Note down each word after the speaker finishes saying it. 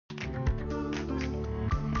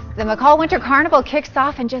The McCall Winter Carnival kicks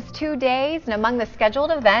off in just 2 days, and among the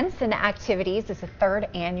scheduled events and activities is the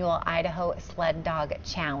 3rd annual Idaho Sled Dog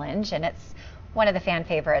Challenge, and it's one of the fan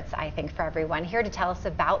favorites, I think, for everyone. Here to tell us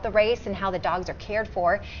about the race and how the dogs are cared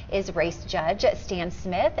for is race judge Stan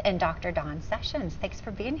Smith and Dr. Dawn Sessions. Thanks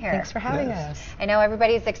for being here. Thanks for having us. I know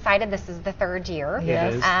everybody's excited. This is the 3rd year.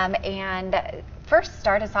 Yes. And first,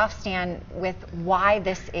 start us off, Stan, with why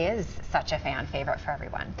this is such a fan favorite for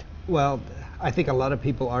everyone. Well, I think a lot of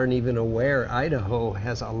people aren't even aware Idaho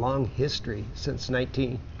has a long history. Since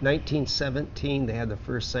 1917, they had the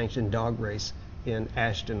first sanctioned dog race in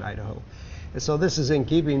Ashton, Idaho. And so this is in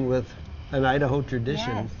keeping with an Idaho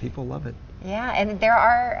tradition. Yes. People love it. Yeah, and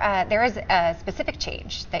there is a specific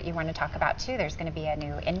change that you want to talk about too. There's going to be a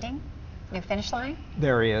new ending, new finish line.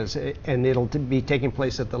 There is, and it'll be taking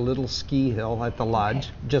place at the little ski hill at the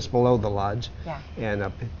lodge, just below the lodge. Yeah.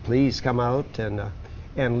 And please come out and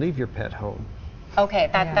leave your pet home. Okay,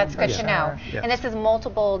 that's good to know. Yes. And this is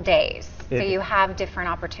multiple days, so It- you have different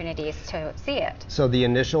opportunities to see it. So the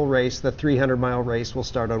initial race, the 300-mile race, will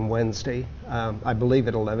start on Wednesday, I believe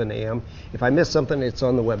at 11 a.m. If I miss something, it's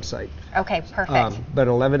on the website. Okay, perfect. But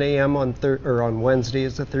 11 a.m. on Wednesday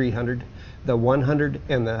is the 300. The 100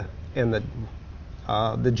 and the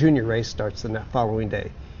junior race starts the following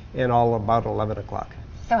day, and all about 11 o'clock.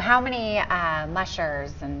 So how many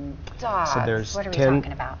mushers and dogs? So there's what are we 10,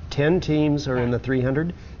 talking about? 10 teams are in the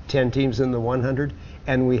 300, 10 teams in the 100,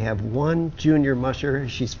 and we have one junior musher.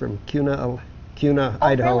 She's from Kuna,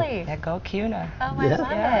 Idaho. Really? Yeah, go Kuna. Oh, I love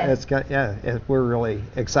it. We're really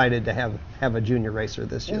excited to have a junior racer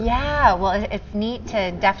this year. Yeah, well, it's neat to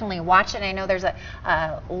definitely watch it. I know there's a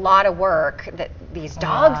lot of work that these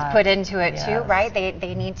dogs put into it too, right?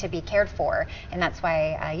 They need to be cared for, and that's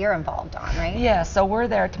why you're involved, Dawn, right? Yeah, so we're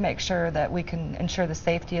there to make sure that we can ensure the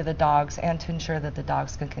safety of the dogs and to ensure that the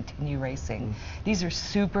dogs can continue racing. These are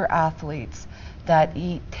super athletes that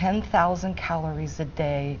eat 10,000 calories a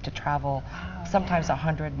day to travel, sometimes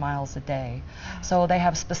 100 miles a day. So they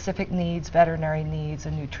have specific needs, veterinary needs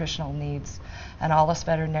and nutritional needs, and all us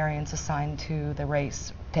veterinarians assigned to the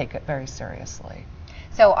race take it very seriously.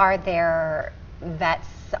 So are there vets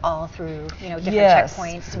all through, different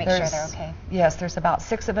checkpoints to make sure they're okay? Yes, there's about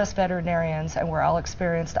 6 of us veterinarians, and we're all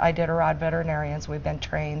experienced Iditarod veterinarians. We've been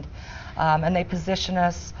trained, and they position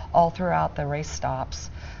us all throughout the race stops.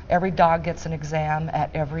 Every dog gets an exam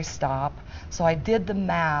at every stop. So I did the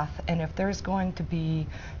math, and if there's going to be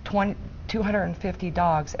 250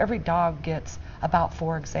 dogs, every dog gets about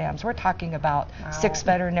 4 exams. We're talking about 6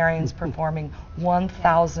 veterinarians performing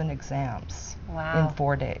 1,000 exams in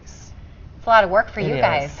 4 days. It's a lot of work for you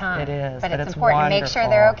guys, huh? It is, but it's it's important to make sure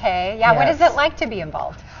they're okay. Yeah, what is it like to be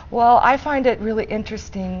involved? Well, I find it really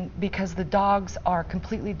interesting because the dogs are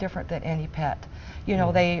completely different than any pet. You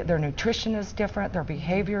know, their nutrition is different, their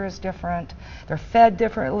behavior is different, they're fed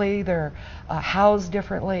differently, they're housed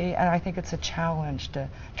differently, and I think it's a challenge to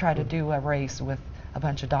try to do a race with a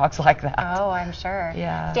bunch of dogs like that. Oh, I'm sure.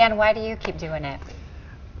 Yeah. Dan, why do you keep doing it?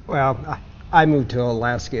 Well, I moved to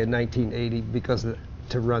Alaska in 1980 because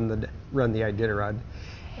to run the Iditarod,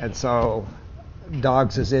 and so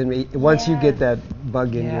dogs is in me. Once you get that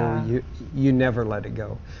bug in you never let it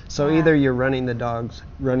go. So either you're running the dogs,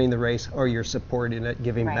 running the race, or you're supporting it,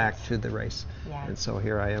 giving back to the race. Yeah. And so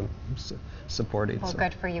here I am supporting. Well,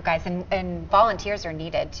 good for you guys. And volunteers are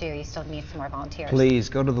needed too. You still need some more volunteers. Please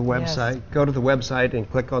go to the website. Yes. Go to the website and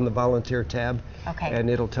click on the volunteer tab. Okay. And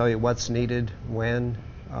it'll tell you what's needed, when.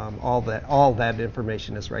 All that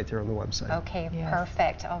information is right there on the website. Okay,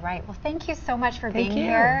 perfect. All right. Well, thank you so much for being you.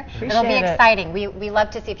 here. It'll be exciting. We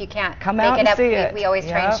love to see if you can't come make out it and up. see it. We always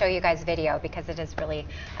try and show you guys video because it is really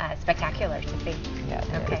spectacular to see.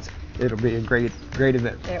 Yeah. Okay. It'll be a great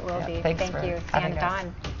event. It will be. Thanks Thank for you, having Stan, us.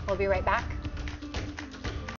 Dawn. We'll be right back.